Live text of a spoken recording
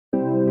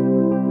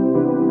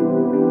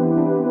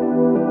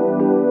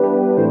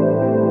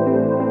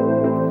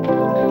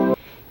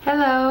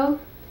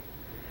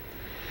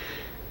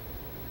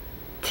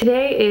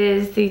Today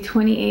is the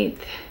 28th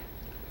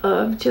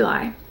of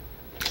July.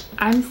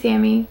 I'm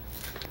Sammy.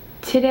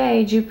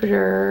 Today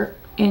Jupiter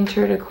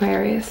entered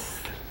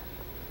Aquarius,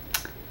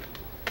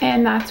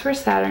 and that's where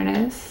Saturn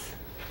is,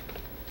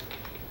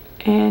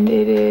 and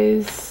it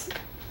is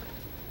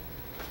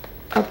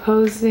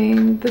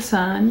opposing the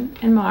Sun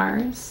and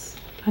Mars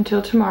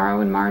until tomorrow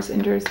when Mars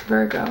enters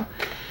Virgo.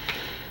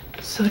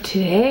 So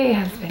today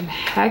has been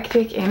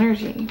hectic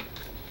energy.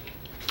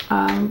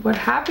 What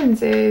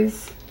happens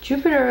is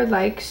Jupiter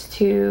likes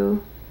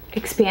to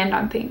expand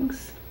on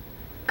things,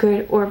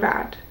 good or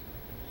bad.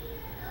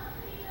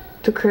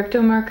 The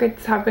crypto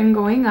markets have been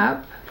going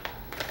up.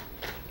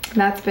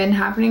 That's been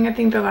happening, I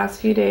think, the last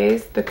few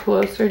days, the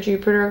closer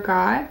Jupiter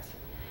got.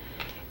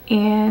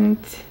 And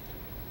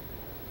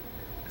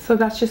so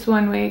that's just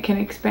one way it can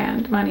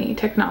expand: money,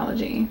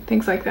 technology,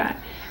 things like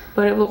that.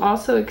 But it will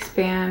also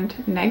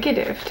expand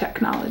negative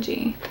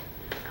technology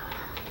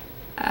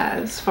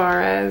as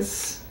far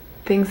as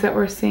things that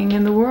we're seeing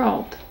in the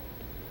world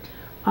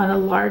on a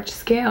large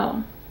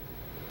scale.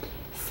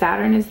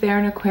 Saturn is there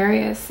in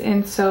Aquarius,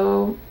 and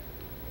so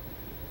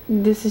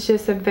this is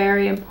just a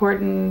very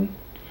important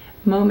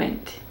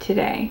moment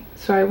today.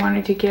 So I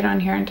wanted to get on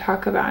here and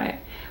talk about it.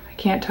 I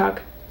can't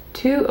talk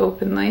too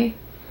openly,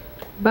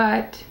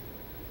 but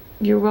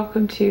you're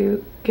welcome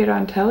to get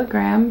on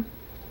Telegram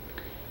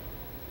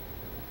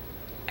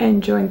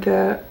and join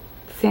the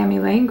Sammy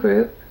Lane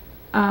group.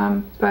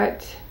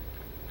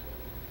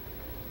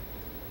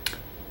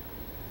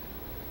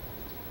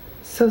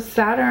 So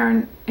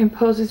Saturn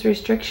imposes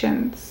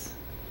restrictions,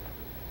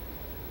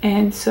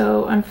 and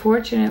so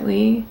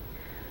unfortunately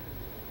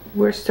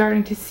we're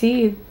starting to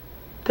see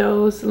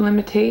those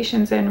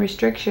limitations and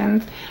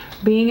restrictions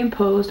being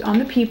imposed on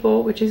the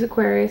people, which is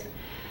Aquarius,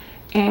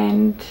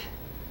 and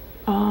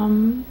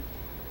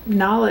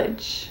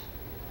knowledge.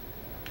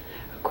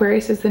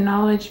 Aquarius is the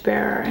knowledge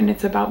bearer, and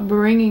it's about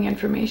bringing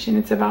information,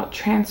 it's about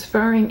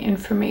transferring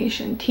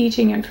information,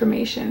 teaching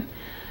information,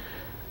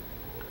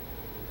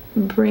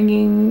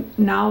 bringing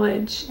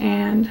knowledge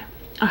and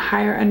a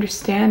higher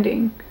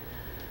understanding.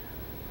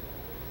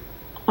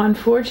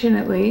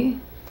 Unfortunately,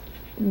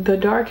 the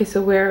dark is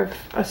aware of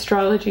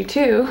astrology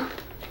too,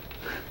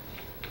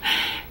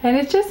 and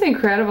it's just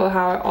incredible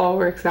how it all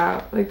works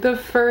out. Like the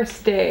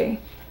first day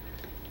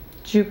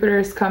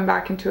Jupiter's come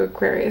back into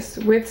Aquarius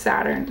with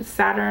Saturn.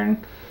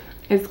 Saturn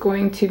is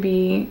going to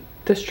be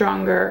the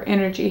stronger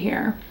energy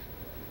here.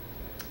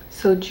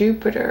 So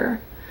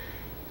Jupiter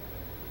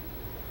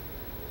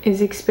is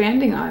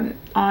expanding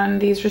on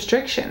these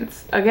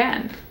restrictions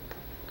again.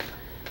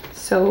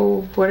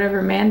 So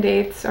whatever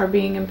mandates are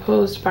being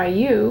imposed by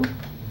you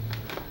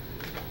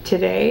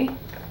today,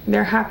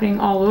 they're happening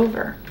all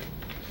over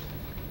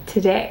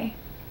today,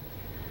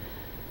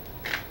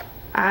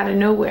 out of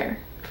nowhere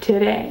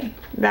today.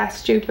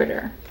 That's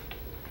Jupiter.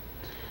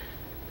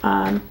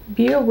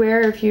 Be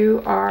aware if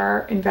you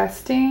are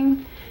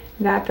investing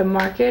that the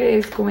market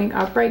is going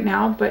up right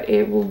now, but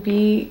it will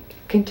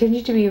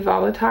continue to be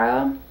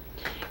volatile,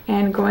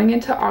 and going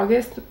into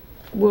August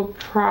will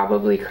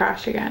probably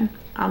crash again.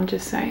 I'm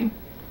just saying.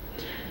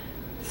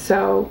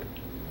 So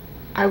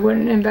I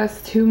wouldn't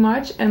invest too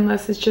much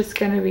unless it's just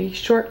going to be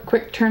short,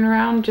 quick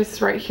turnaround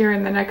just right here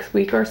in the next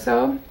week or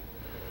so,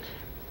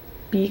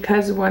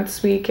 because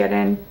once we get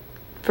in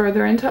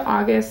further into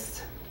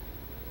August,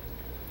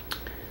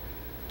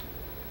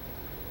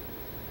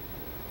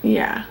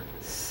 yeah,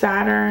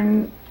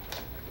 Saturn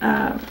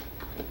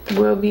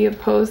will be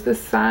opposed the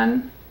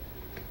Sun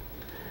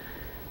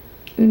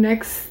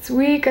next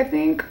week, I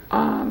think.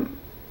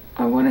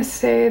 I want to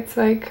say it's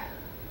like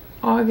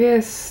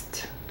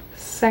August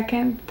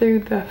 2nd through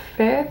the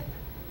 5th,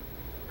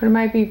 but it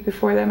might be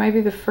before that. It might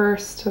be the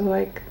 1st to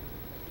like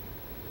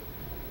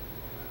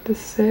the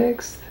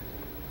 6th.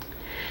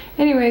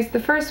 Anyways, the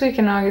first week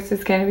in August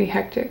is going to be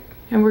hectic,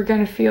 and we're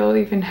going to feel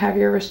even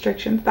heavier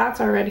restrictions.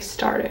 That's already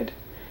started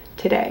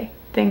today,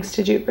 thanks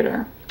to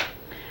Jupiter.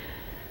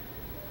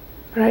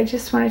 But I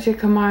just wanted to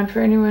come on for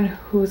anyone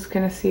who's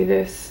going to see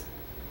this.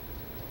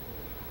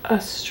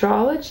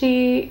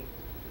 Astrology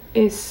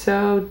is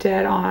so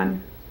dead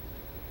on.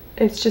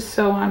 It's just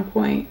so on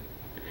point.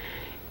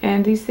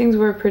 And these things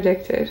were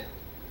predicted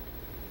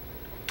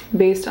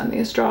based on the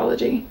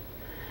astrology.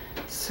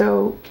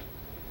 So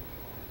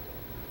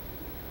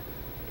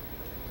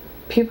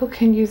people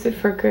can use it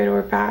for good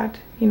or bad,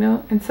 you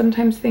know, and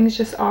sometimes things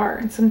just are,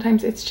 and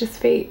sometimes it's just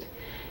fate.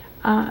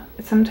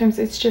 Sometimes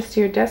it's just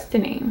your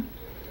destiny.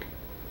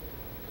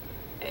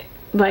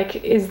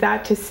 Like, is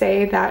that to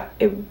say that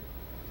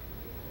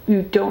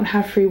you don't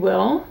have free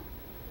will?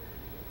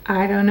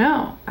 I don't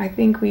know. I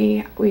think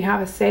we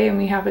have a say and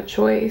we have a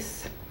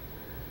choice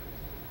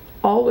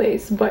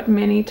always, but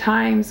many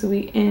times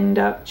we end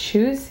up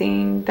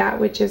choosing that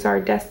which is our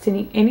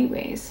destiny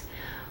anyways,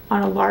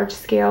 on a large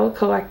scale,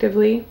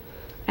 collectively,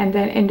 and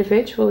then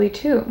individually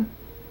too.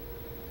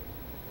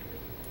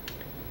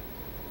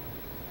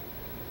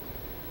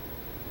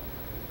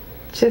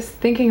 Just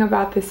thinking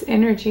about this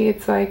energy,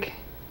 it's like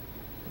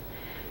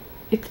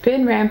it's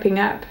been ramping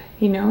up,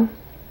 you know,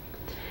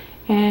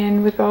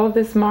 And with all of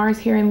this Mars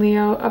here in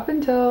Leo, up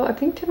until I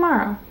think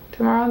tomorrow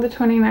on the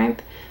 29th,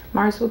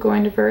 Mars will go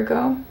into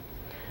Virgo.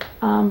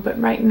 But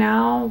right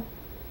now,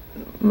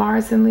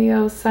 Mars in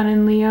Leo, Sun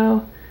in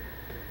Leo,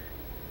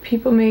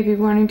 people may be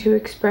wanting to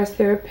express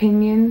their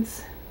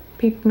opinions.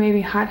 People may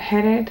be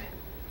hot-headed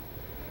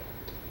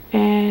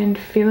and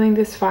feeling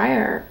this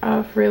fire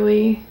of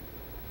really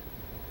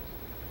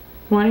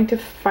wanting to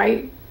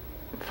fight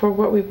for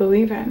what we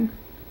believe in.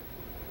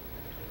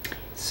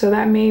 So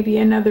that may be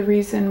another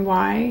reason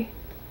why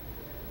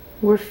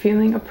we're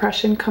feeling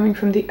oppression coming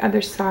from the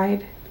other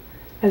side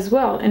as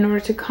well, in order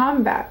to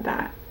combat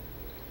that.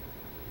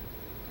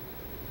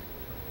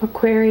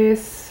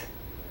 Aquarius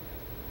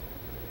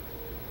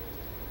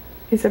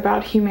is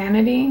about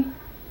humanity,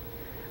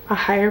 a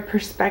higher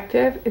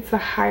perspective. It's the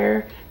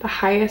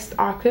highest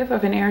octave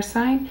of an air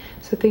sign.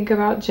 So think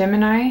about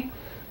Gemini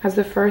as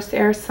the first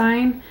air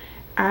sign,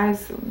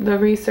 as the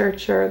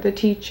researcher, the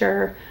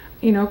teacher,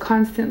 you know,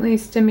 constantly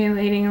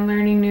stimulating and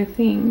learning new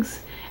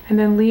things. And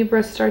then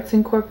Libra starts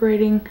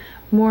incorporating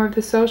more of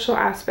the social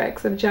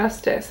aspects of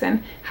justice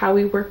and how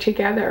we work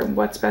together,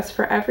 what's best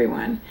for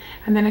everyone.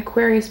 And then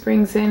Aquarius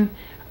brings in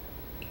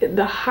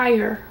the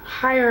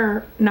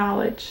higher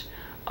knowledge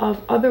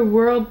of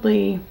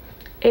otherworldly,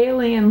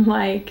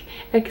 alien-like,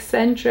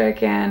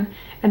 eccentric, and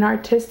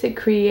artistic,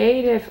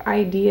 creative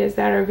ideas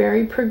that are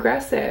very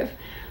progressive,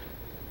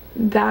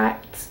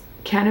 that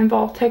can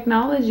involve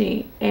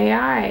technology,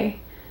 AI,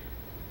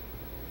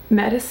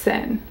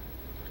 medicine.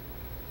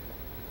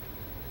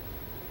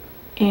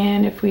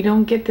 And if we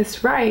don't get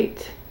this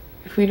right,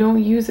 if we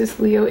don't use this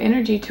Leo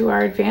energy to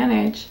our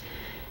advantage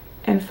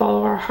and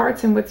follow our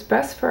hearts and what's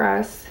best for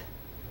us,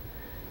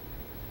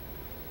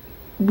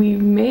 we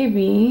may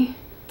be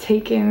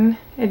taken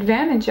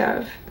advantage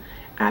of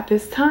at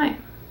this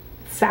time.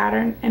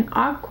 Saturn and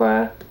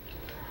Aqua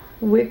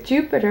with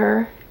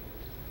Jupiter,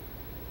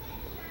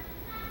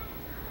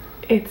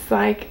 it's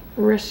like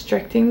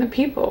restricting the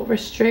people,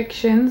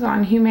 restrictions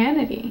on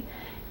humanity.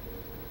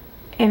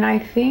 And I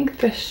think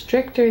the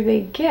stricter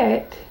they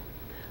get,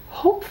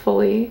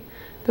 hopefully,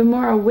 the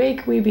more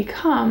awake we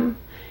become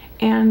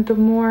and the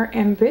more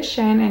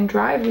ambition and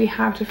drive we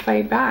have to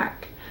fight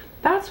back.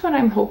 That's what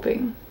I'm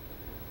hoping.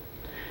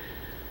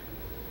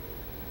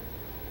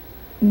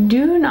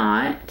 Do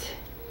not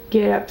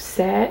get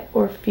upset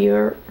or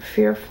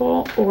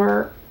fearful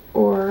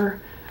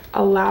or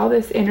allow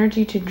this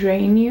energy to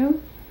drain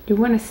you. You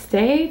want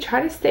to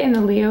try to stay in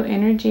the Leo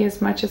energy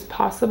as much as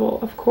possible.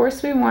 Of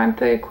course, we want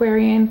the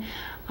Aquarian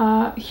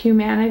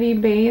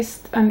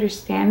humanity-based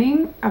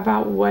understanding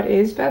about what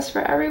is best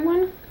for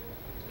everyone.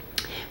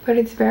 But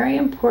it's very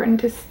important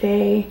to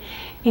stay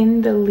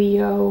in the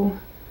Leo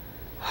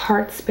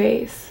heart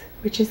space,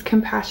 which is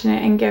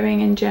compassionate and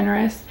giving and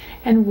generous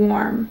and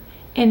warm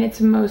in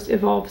its most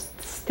evolved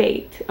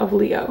state of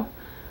Leo.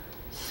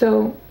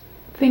 So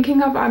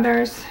thinking of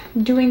others,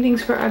 doing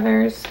things for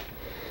others,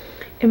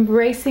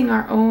 embracing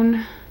our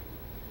own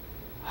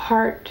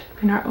heart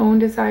and our own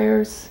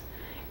desires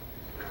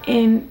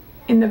in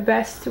the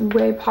best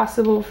way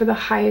possible for the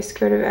highest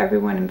good of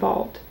everyone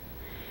involved.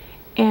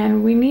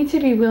 And we need to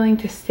be willing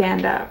to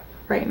stand up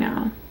right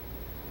now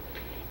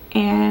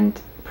and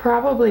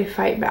probably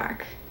fight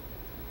back,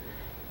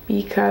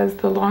 because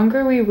the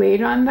longer we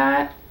wait on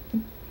that,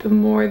 the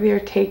more they're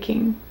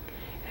taking.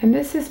 And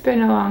this has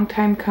been a long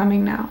time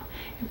coming now,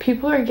 and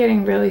people are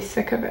getting really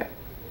sick of it.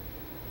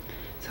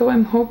 So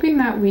I'm hoping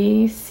that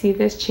we see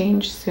this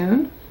change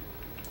soon.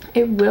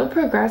 It will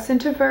progress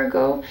into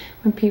Virgo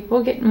when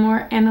people get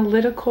more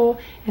analytical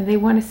and they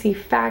want to see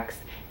facts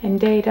and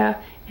data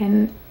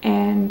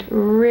and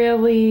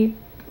really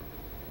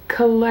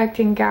collect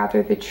and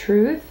gather the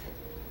truth.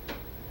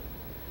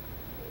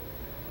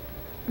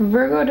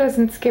 Virgo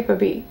doesn't skip a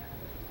beat.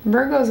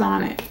 Virgo's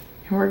on it.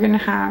 And we're going to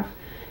have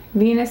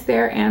Venus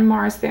there and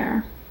Mars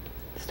there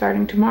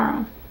starting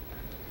tomorrow.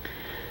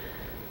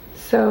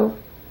 So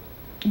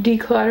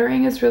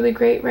decluttering is really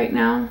great right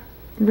now.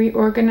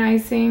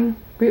 Reorganizing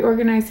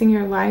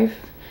your life.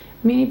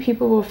 Many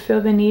people will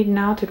feel the need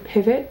now to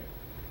pivot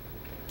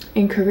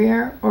in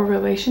career or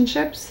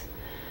relationships.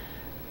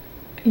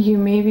 You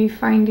may be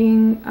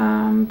finding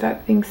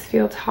that things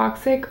feel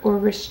toxic or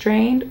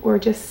restrained or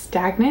just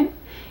stagnant.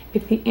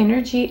 If the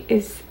energy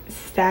is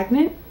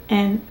stagnant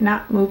and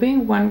not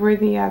moving one way or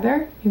the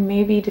other, you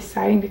may be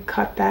deciding to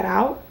cut that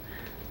out.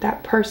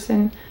 That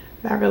person,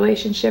 that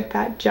relationship,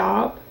 that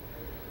job.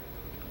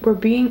 We're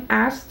being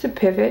asked to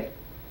pivot,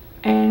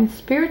 and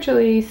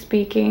spiritually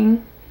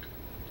speaking,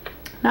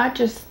 not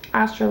just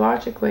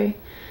astrologically,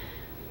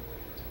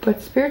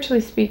 but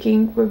spiritually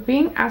speaking, we're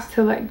being asked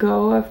to let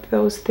go of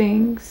those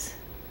things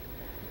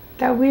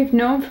that we've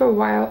known for a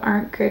while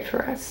aren't good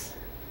for us.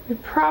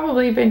 We've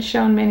probably been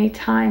shown many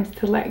times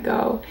to let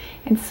go,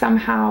 and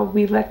somehow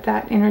we let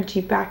that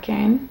energy back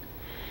in.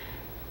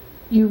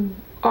 You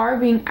are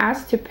being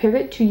asked to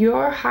pivot to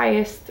your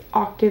highest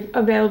octave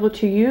available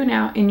to you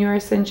now in your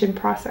ascension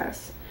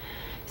process.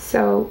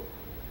 So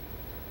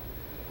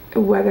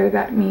whether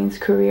that means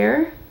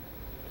career,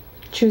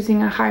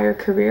 choosing a higher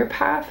career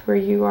path where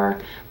you are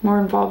more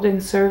involved in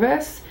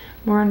service,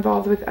 more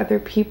involved with other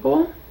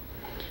people,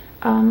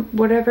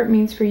 whatever it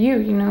means for you.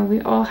 You know,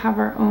 we all have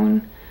our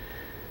own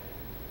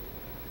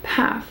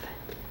path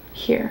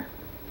here.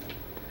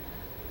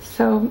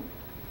 So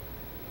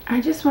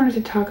I just wanted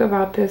to talk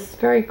about this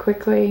very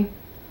quickly.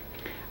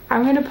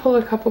 I'm going to pull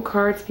a couple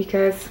cards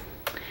because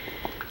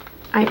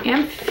I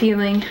am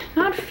feeling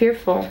not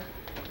fearful.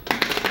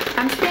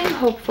 I'm staying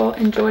hopeful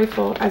and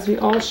joyful, as we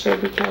all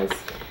should, because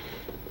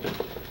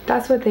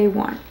that's what they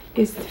want,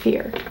 is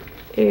fear,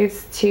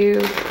 is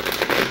to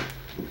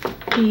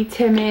be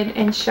timid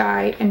and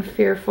shy and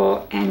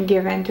fearful and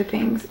give in to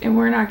things, and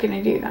we're not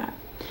going to do that.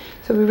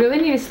 So we really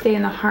need to stay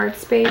in the heart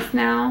space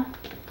now,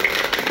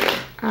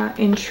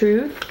 in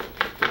truth,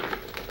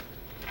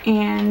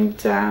 and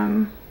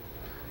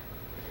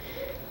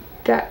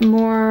that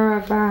more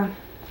of a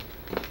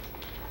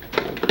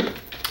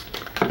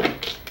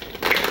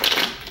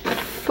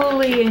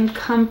fully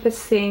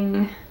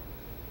encompassing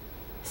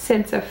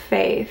sense of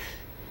faith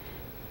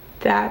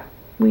that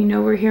we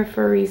know we're here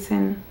for a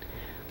reason,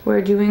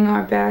 we're doing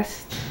our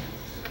best,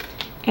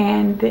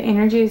 and the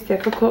energy is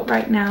difficult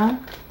right now,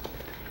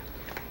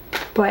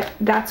 but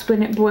that's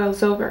when it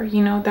boils over,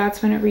 you know,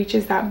 that's when it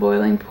reaches that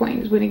boiling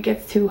point, when it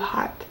gets too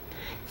hot.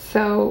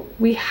 So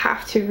we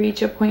have to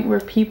reach a point where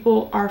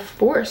people are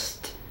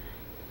forced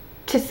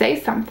to say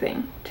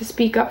something, to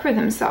speak up for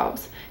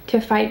themselves, to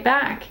fight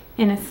back,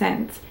 in a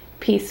sense,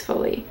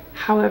 peacefully,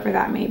 however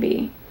that may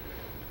be.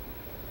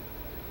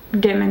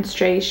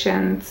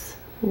 Demonstrations,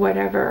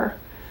 whatever.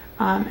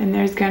 And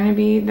there's going to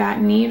be that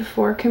need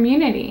for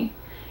community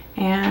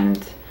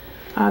and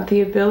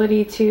the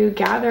ability to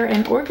gather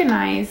and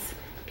organize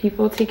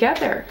people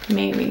together,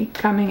 maybe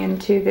coming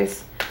into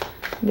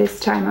this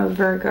time of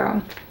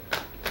Virgo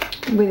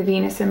with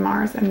Venus and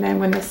Mars. And then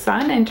when the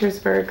Sun enters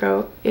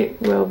Virgo, it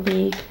will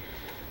be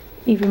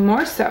even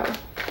more so.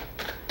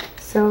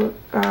 So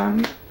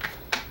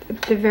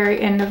at the very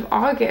end of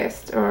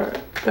August, or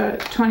the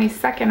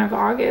 22nd of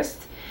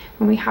August,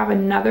 when we have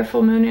another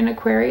full moon in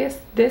Aquarius,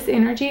 this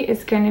energy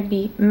is going to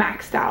be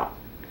maxed out.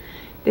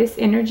 This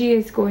energy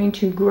is going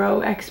to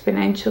grow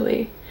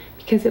exponentially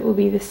because it will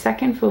be the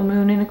second full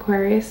moon in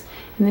Aquarius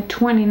in the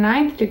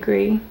 29th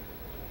degree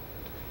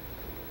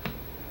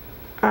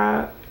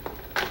of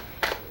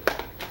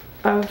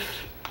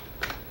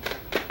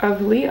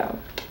Leo.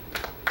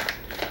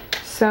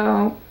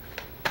 So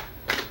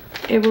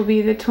it will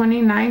be the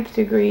 29th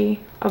degree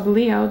of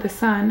Leo, the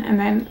sun, and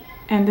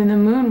then the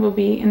moon will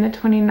be in the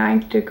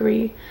 29th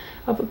degree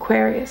of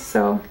Aquarius.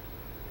 So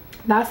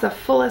that's the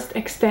fullest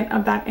extent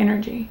of that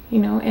energy, you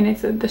know, and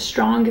it's the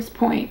strongest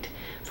point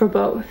for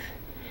both.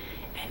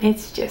 And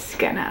it's just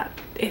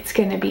it's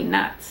gonna be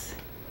nuts.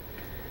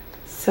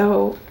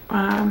 So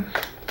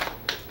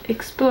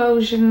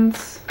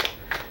explosions,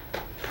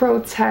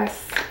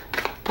 protests,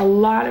 a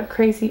lot of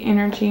crazy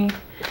energy,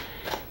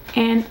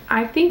 and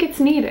I think it's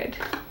needed.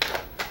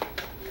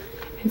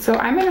 And so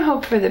I'm gonna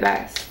hope for the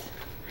best,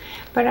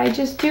 but I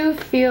just do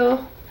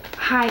feel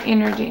high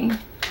energy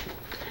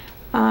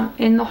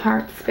in the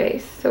heart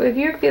space. So if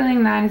you're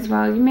feeling that as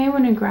well, you may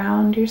want to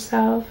ground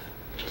yourself.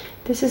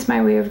 This is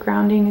my way of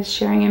grounding, is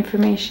sharing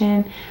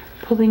information,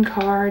 pulling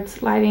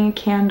cards, lighting a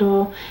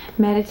candle,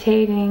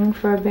 meditating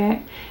for a bit,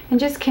 and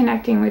just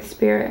connecting with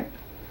spirit.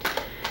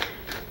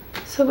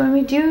 So when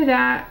we do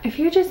that, if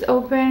you just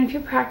open, if you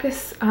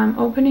practice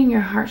opening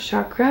your heart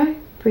chakra,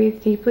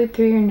 breathe deeply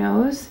through your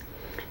nose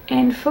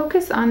and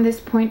focus on this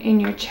point in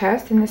your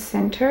chest, in the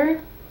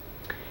center.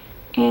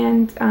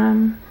 And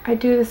I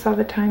do this all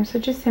the time, so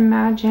just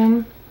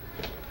imagine,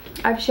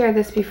 I've shared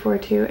this before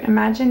too,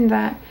 imagine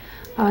that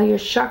your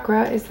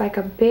chakra is like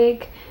a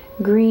big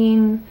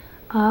green,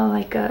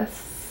 like a,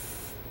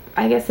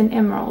 I guess an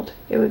emerald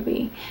it would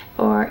be,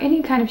 or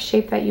any kind of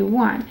shape that you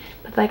want,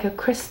 but like a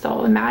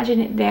crystal.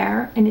 Imagine it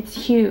there, and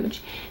it's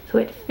huge. So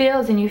it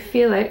fills and you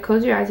feel it.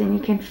 Close your eyes and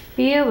you can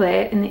feel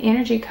it and the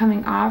energy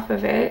coming off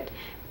of it,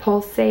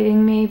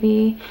 pulsating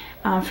maybe.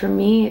 For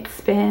me, it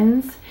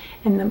spins,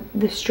 and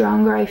the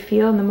stronger I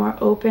feel and the more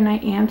open I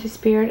am to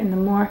spirit and the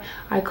more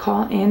I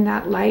call in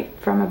that light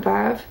from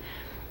above,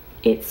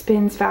 it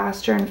spins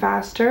faster and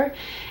faster.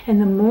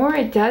 And the more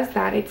it does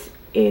that,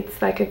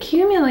 it's like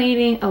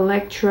accumulating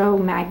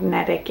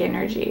electromagnetic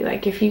energy.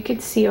 Like if you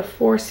could see a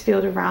force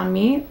field around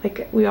me,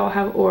 like we all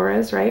have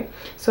auras, right?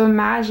 So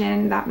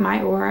imagine that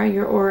my aura,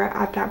 your aura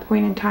at that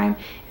point in time,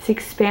 is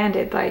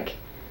expanded like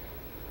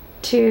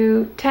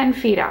to 10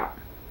 feet out,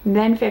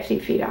 then 50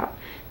 feet out,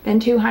 then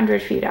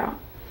 200 feet out,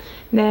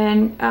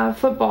 then a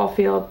football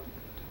field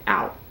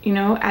out, you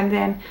know, and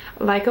then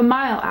like a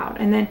mile out,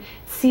 and then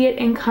see it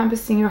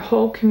encompassing your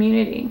whole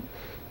community.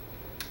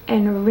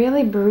 And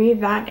really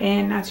breathe that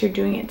in as you're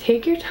doing it.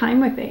 Take your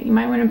time with it. You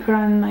might want to put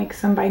on like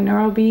some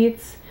binaural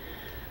beats.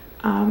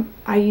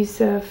 I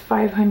use a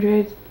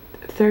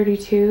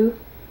 532,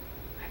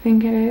 I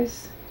think it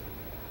is,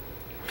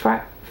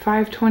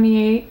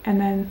 528, and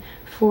then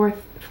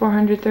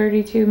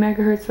 432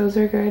 megahertz. Those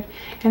are good,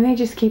 and they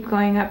just keep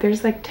going up.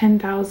 There's like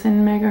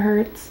 10,000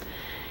 megahertz,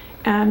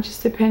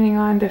 just depending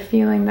on the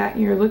feeling that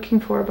you're looking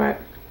for. But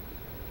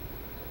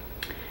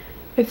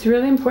it's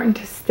really important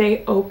to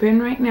stay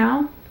open right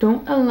now.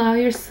 Don't allow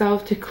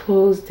yourself to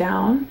close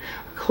down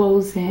or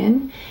close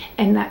in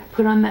and that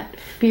put on that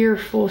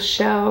fearful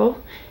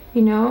shell,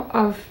 you know,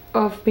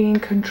 of being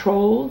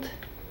controlled.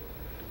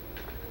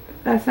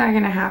 That's not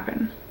gonna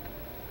happen.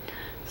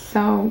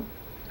 So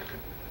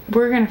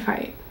we're gonna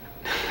fight.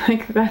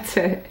 Like, that's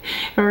it.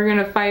 And we're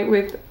gonna fight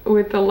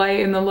with the light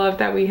and the love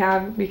that we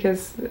have,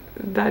 because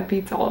that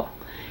beats all,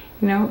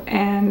 you know.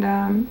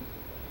 And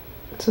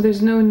so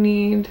there's no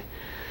need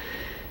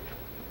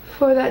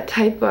for that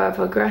type of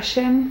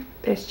aggression.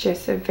 It's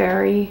just a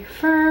very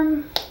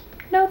firm,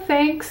 no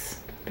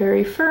thanks,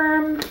 very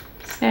firm,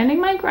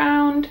 standing my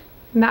ground,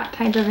 that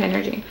type of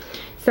energy.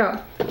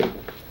 So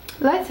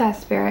let's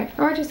ask Spirit.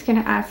 We're just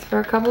gonna ask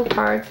for a couple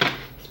cards,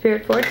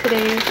 Spirit, for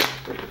today,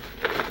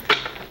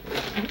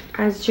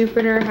 as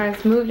Jupiter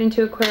has moved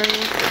into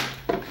Aquarius.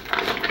 A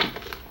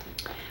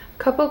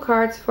couple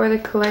cards for the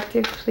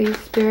collective, please,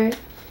 Spirit.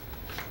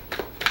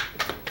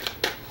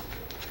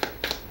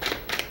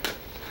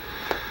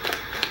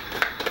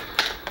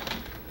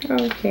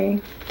 Okay.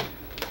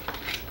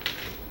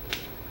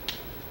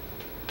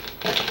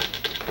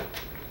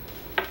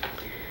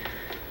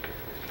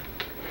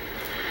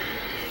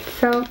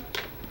 So,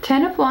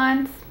 10 of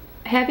Wands,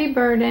 heavy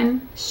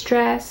burden,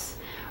 stress,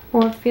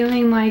 or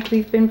feeling like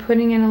we've been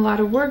putting in a lot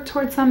of work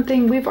towards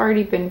something. We've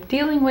already been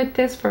dealing with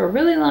this for a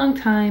really long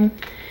time,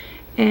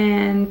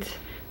 and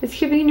this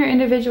could be in your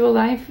individual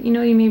life. You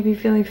know, you may be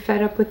feeling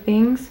fed up with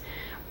things,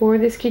 or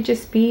this could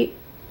just be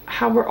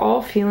how we're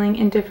all feeling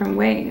in different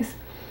ways.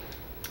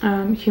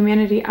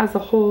 Humanity as a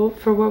whole,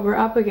 for what we're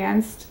up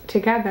against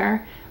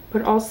together,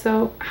 but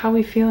also how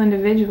we feel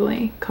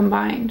individually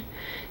combined.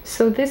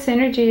 So this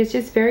energy is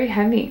just very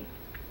heavy,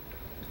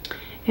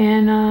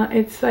 and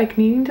it's like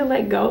needing to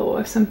let go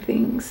of some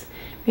things.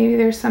 Maybe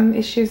there's some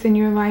issues in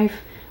your life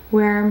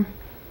where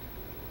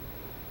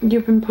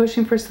you've been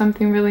pushing for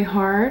something really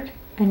hard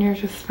and you're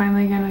just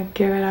finally gonna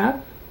give it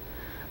up,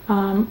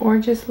 or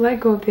just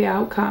let go of the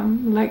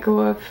outcome, let go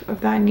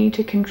of that need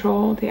to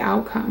control the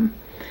outcome.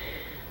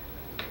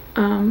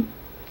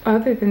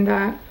 Other than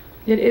that,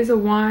 it is a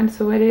wand,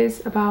 so it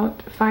is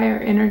about fire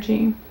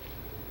energy.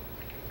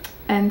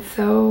 And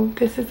so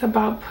this is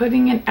about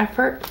putting in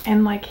effort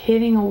and like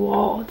hitting a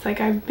wall. It's like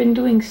I've been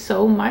doing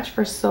so much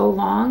for so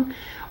long,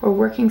 or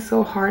working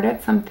so hard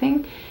at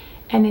something,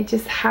 and it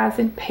just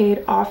hasn't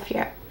paid off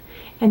yet.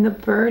 And the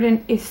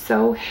burden is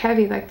so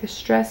heavy, like the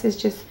stress is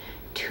just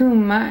too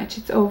much.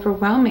 It's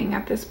overwhelming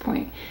at this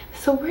point.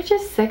 So we're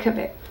just sick of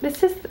it.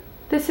 This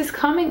is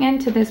coming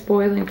into this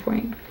boiling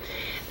point.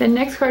 The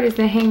next card is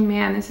the Hanged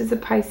Man. This is a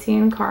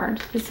Piscean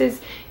card. This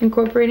is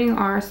incorporating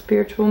our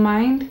spiritual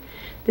mind.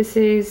 This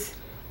is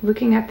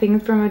looking at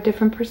things from a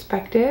different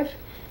perspective.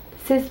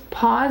 This is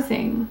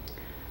pausing,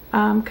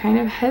 kind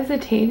of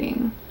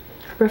hesitating,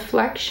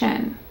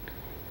 reflection,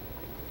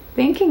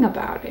 thinking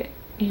about it,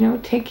 you know,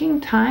 taking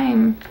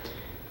time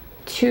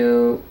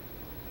to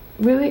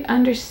really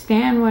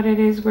understand what it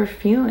is we're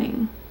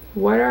feeling.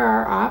 What are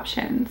our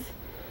options?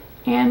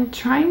 And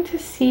trying to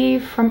see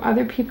from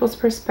other people's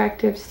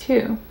perspectives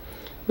too.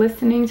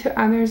 Listening to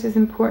others is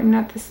important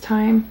at this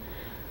time,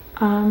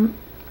 and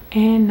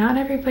not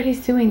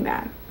everybody's doing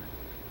that.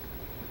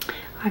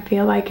 I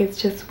feel like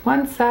it's just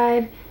one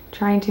side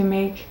trying to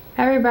make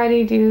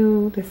everybody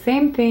do the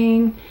same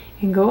thing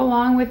and go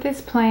along with this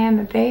plan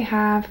that they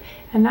have,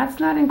 and that's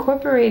not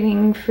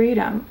incorporating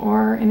freedom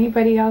or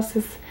anybody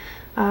else's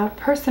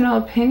personal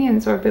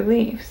opinions or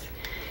beliefs.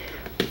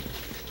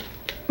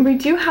 We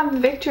do have a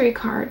Victory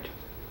card.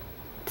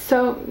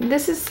 So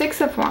this is Six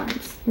of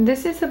Wands.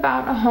 This is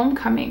about a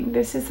homecoming.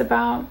 This is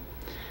about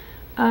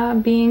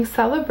being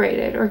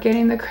celebrated or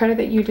getting the credit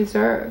that you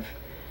deserve.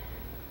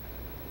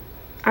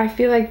 I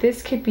feel like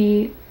this could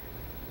be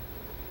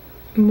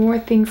more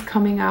things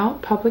coming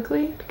out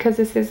publicly, because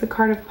this is a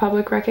card of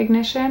public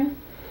recognition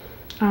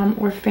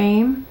or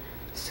fame.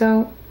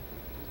 So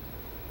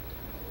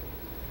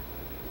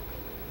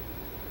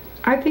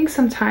I think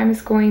some time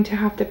is going to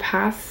have to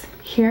pass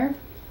here,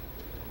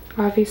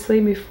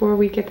 obviously, before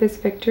we get this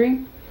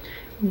victory.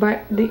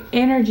 But the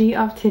energy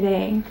of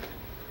today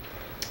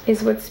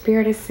is what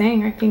Spirit is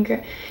saying. I think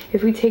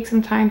if we take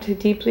some time to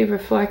deeply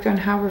reflect on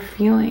how we're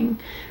feeling,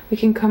 we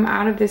can come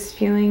out of this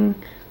feeling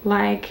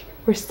like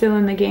we're still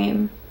in the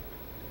game.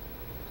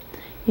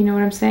 You know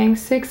what I'm saying?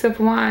 Six of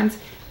Wands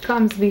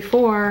comes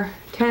before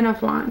 10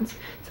 of Wands.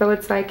 So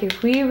it's like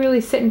if we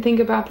really sit and think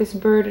about this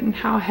burden,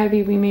 how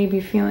heavy we may be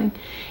feeling,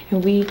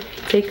 and we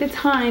take the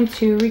time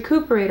to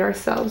recuperate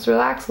ourselves,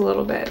 relax a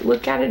little bit,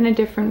 look at it in a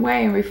different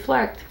way and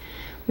reflect,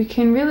 we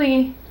can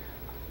really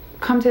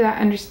come to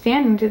that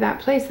understanding, to that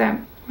place that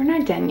we're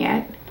not done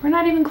yet. We're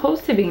not even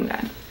close to being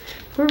done.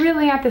 We're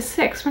really at the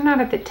 6. We're not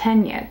at the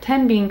 10 yet.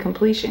 10 being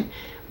completion.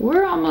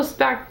 We're almost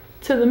back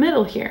to the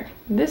middle here.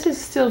 This is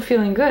still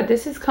feeling good.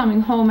 This is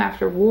coming home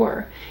after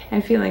war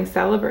and feeling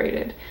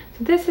celebrated.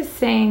 So this is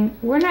saying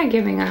we're not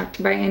giving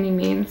up by any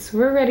means.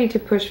 We're ready to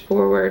push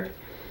forward,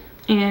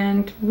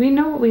 and we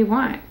know what we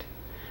want.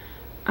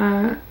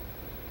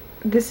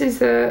 this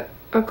is a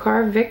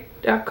card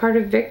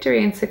of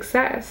victory and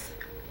success.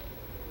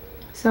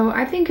 So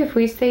I think if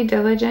we stay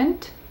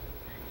diligent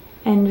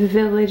and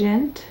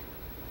vigilant,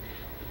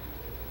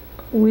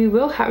 we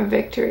will have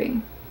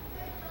victory.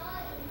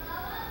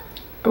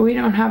 We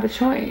don't have a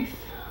choice.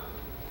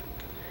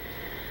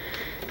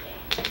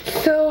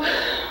 So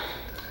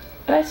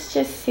let's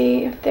just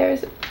see if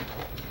there's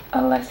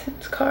a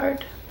lessons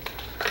card.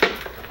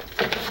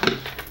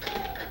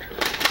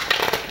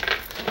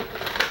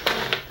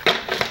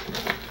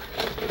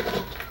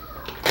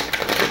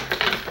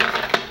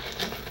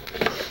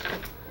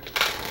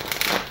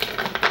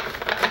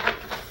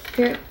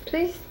 Spirit,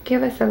 please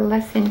give us a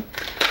lesson.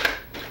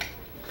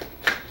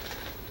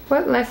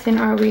 What lesson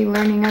are we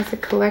learning as a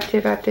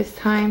collective at this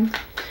time?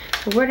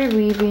 What are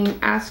we being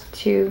asked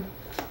to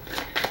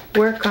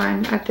work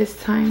on at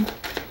this time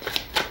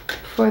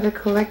for the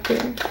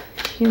collective,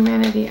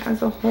 humanity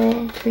as a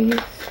whole, please?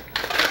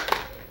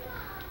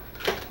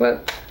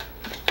 Well,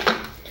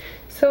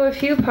 so a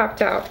few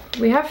popped out.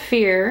 We have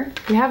fear,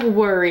 we have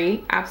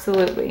worry,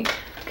 absolutely.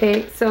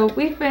 Okay, so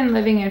we've been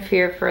living in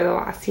fear for the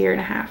last year and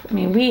a half. I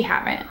mean, we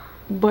haven't,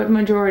 but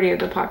majority of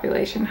the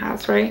population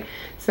has, right?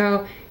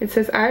 So it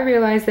says, I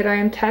realize that I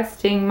am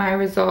testing my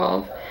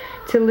resolve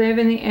to live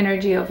in the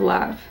energy of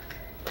love.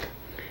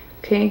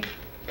 Okay,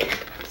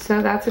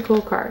 so that's a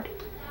cool card.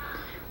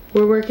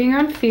 We're working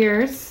on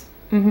fears.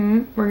 We're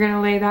going to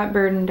lay that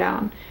burden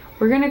down.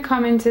 We're going to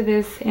come into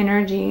this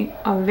energy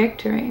of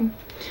victory.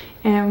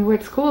 And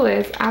what's cool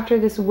is, after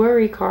this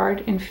worry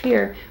card and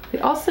fear, we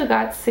also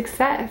got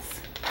success,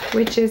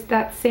 which is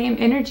that same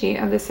energy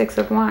of the Six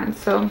of Wands.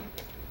 So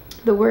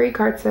the worry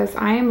card says,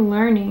 I am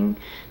learning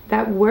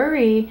that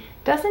worry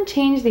doesn't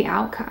change the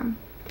outcome.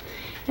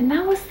 And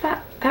that was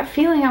that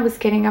feeling I was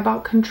getting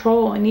about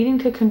control and needing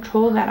to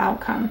control that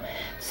outcome.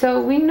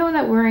 So we know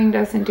that worrying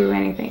doesn't do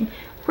anything.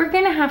 We're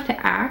going to have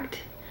to act.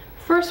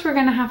 First, we're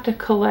going to have to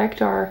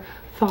collect our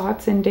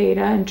thoughts and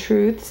data and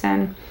truths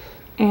and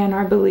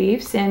our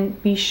beliefs,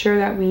 and be sure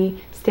that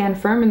we stand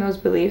firm in those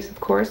beliefs, of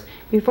course,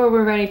 before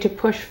we're ready to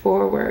push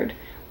forward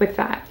with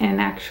that and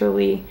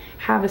actually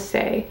have a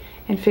say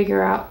and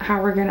figure out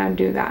how we're going to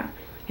do that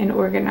and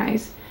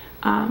organize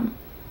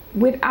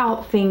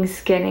without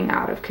things getting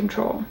out of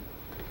control.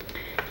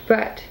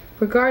 But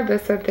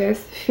regardless of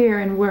this, fear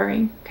and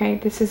worry, okay,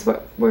 this is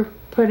what we're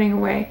putting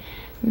away.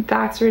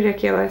 That's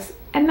ridiculous.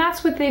 And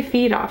that's what they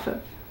feed off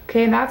of,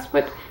 okay? That's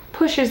what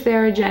pushes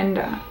their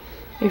agenda.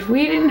 If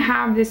we didn't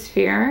have this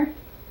fear,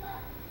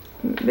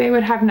 they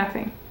would have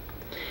nothing.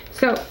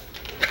 So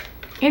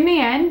in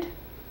the end,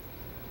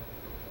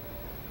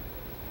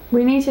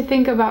 we need to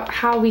think about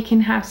how we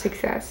can have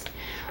success.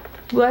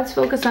 Let's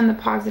focus on the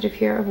positive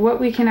here of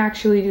what we can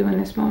actually do in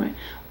this moment.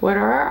 What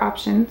are our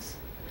options?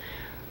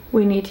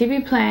 We need to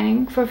be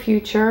planning for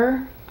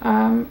future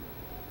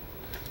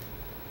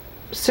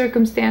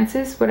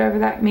circumstances, whatever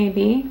that may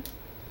be,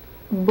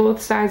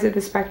 both sides of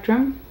the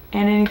spectrum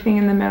and anything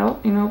in the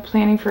middle, you know,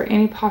 planning for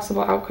any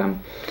possible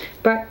outcome.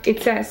 But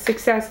it says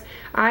success.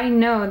 I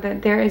know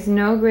that there is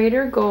no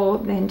greater goal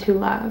than to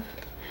love.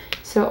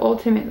 So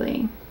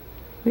ultimately,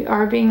 we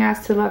are being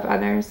asked to love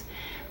others,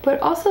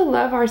 but also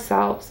love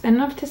ourselves,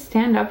 enough to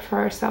stand up for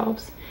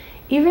ourselves.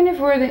 Even if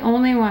we're the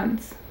only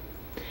ones,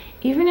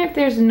 even if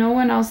there's no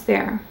one else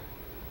there,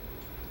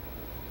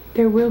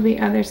 there will be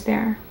others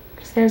there,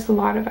 because there's a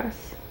lot of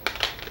us.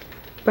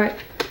 But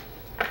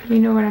you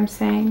know what I'm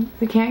saying?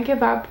 We can't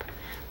give up.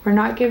 We're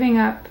not giving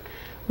up.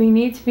 We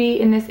need to be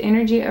in this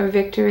energy of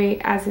victory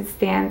as it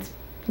stands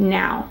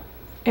now,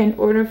 in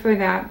order for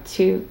that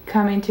to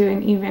come into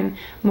an even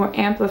more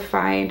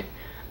amplified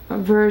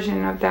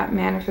version of that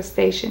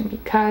manifestation,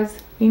 because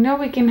we know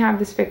we can have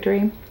this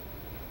victory.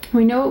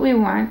 We know what we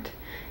want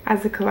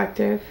as a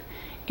collective,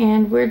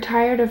 and we're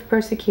tired of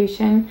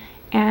persecution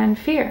and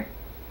fear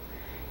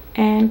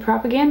and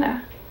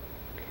propaganda.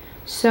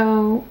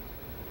 So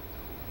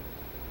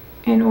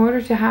in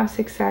order to have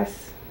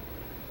success,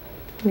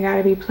 we got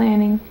to be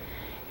planning,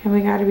 and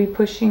we got to be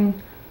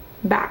pushing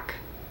back.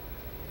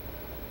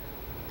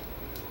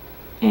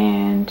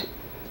 And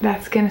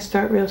that's going to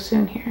start real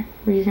soon here.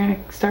 We're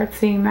going to start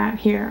seeing that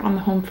here on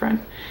the home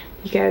front,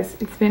 because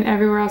it's been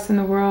everywhere else in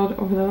the world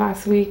over the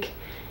last week,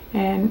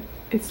 and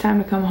it's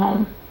time to come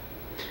home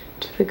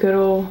to the good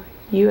old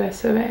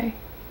US of A.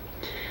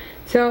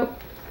 So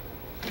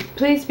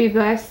please be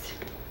blessed.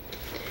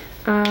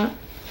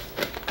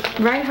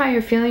 Write how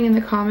you're feeling in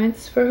the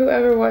comments for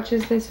whoever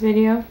watches this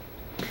video.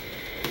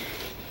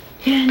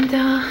 And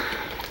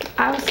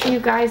I will see you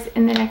guys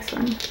in the next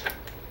one.